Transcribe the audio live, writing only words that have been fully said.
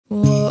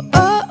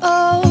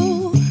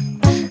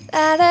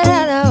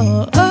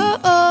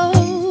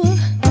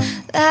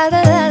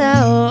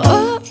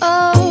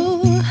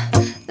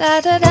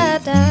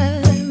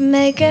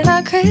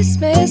our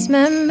Christmas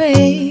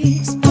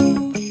memories.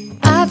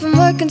 I've been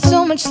working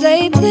so much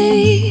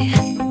lately,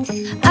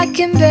 I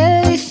can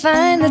barely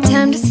find the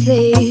time to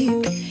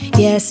sleep.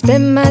 Yeah, I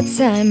spend my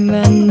time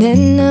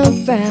running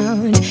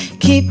around,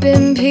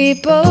 keeping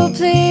people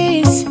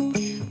pleased.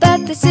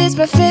 But this is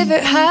my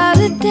favorite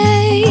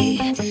holiday.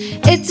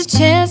 It's a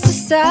chance to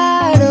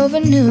start over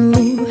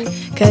new.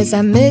 'Cause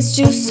I missed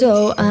you,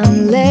 so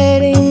I'm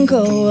letting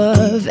go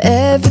of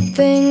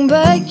everything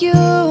but you.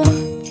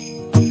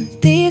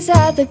 These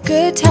are the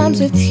good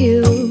times with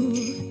you.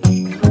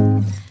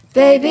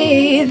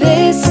 Baby,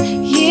 this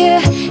year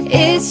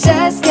it's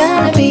just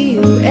gonna be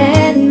you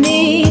and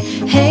me.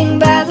 Hang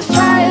by the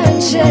fire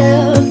and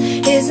chill.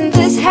 Isn't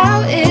this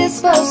how it's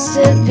supposed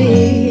to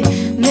be?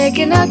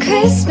 Making our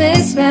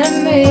Christmas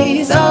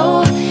memories.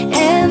 Oh,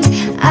 and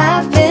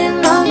I've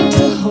been longing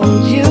to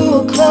hold you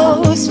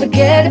close.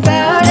 Forget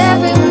about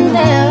everyone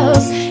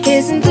else.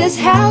 Isn't this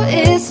how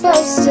it's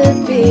supposed to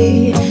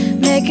be?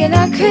 Making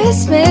our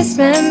Christmas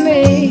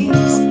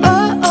memories.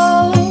 Oh,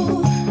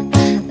 oh,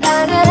 la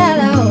da da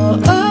da,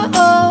 oh,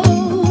 oh,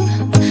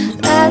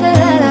 la da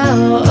da da,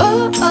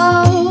 oh,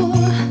 oh,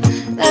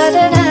 la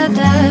da da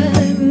da.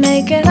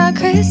 Making our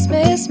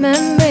Christmas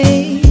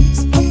memories.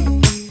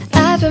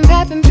 I've been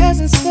wrapping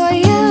presents for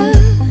you.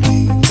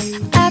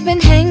 I've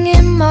been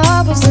hanging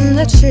marbles in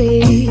the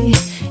tree,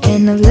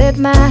 and I've lit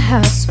my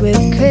house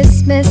with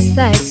Christmas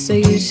lights. So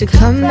you should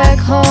come back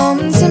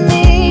home to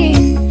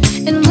me.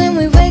 And when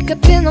we wake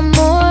up in the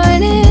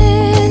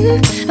morning,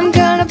 I'm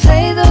gonna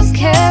play those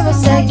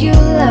carols that you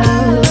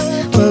love.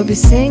 We'll be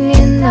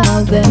singing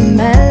all the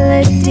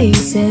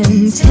melodies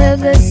until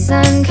the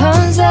sun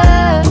comes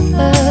up.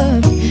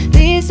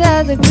 These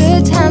are the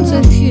good times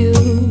with you.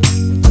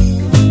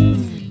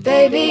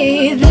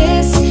 Baby,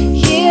 this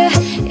year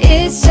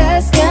it's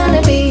just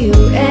gonna be you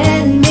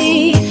and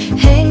me.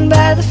 Hang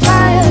by the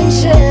fire and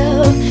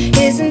chill.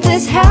 Isn't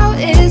this how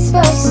it's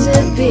supposed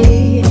to be?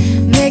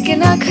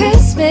 Making our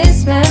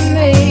Christmas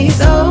memories.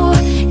 Oh,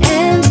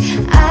 and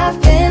I've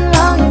been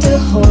longing to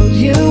hold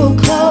you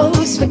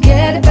close.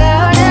 Forget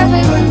about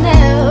everyone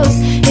else.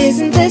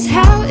 Isn't this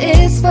how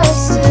it's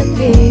supposed to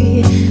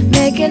be?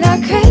 Making our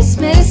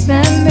Christmas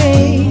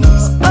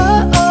memories. Oh,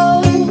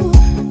 oh,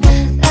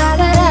 la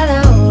da da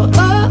da,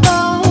 oh,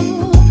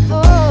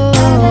 oh,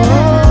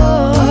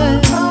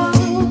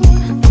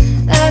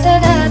 la da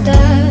da da.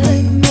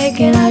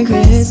 Making our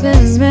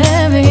Christmas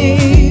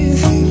memories.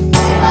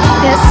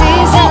 Yes,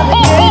 these are the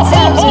good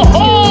times with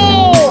you.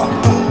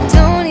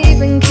 Don't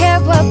even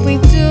care what we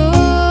do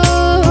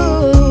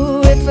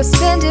if I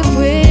spend it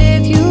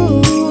with you.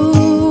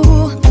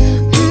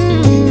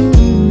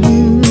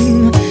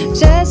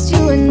 Just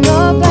you and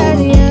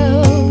nobody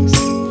else.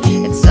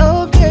 It's so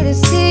good to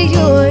see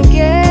you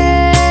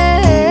again,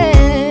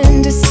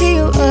 to see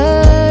you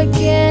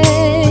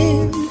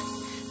again.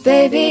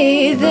 Baby,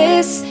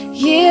 this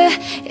year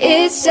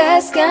it's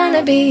just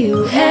gonna be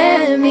you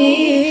and me.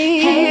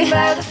 Hang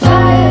by the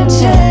fire and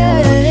chill.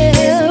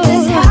 Isn't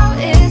this how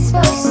it's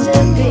supposed to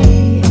be?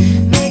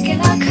 Making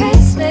our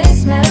Christmas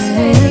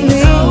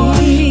memories. Oh,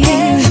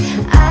 and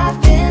I've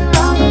been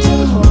longing to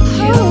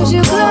hold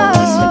you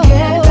close.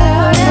 Forget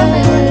about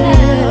everyone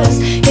else.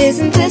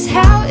 Isn't this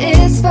how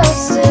it's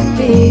supposed to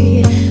be?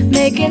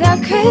 Making our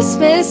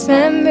Christmas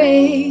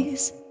memories.